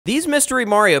These Mystery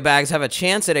Mario bags have a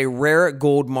chance at a rare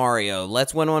gold Mario.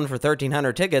 Let's win one for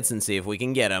 1,300 tickets and see if we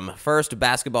can get them. First,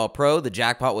 Basketball Pro, the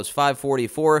jackpot was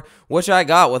 544, which I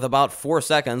got with about 4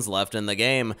 seconds left in the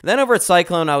game. Then over at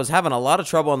Cyclone, I was having a lot of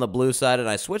trouble on the blue side, and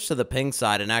I switched to the pink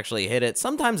side and actually hit it.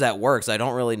 Sometimes that works, I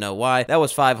don't really know why. That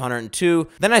was 502.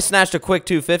 Then I snatched a quick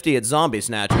 250 at Zombie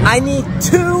Snatcher. I need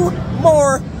 2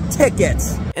 more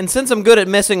tickets. And since I'm good at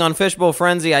missing on Fishbowl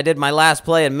Frenzy, I did my last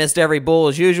play and missed every bowl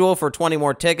as usual for 20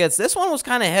 more tickets. This one was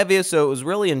kind of heavy, so it was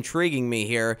really intriguing me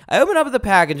here. I opened up the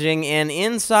packaging, and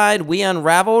inside we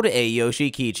unraveled a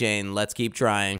Yoshi keychain. Let's keep trying.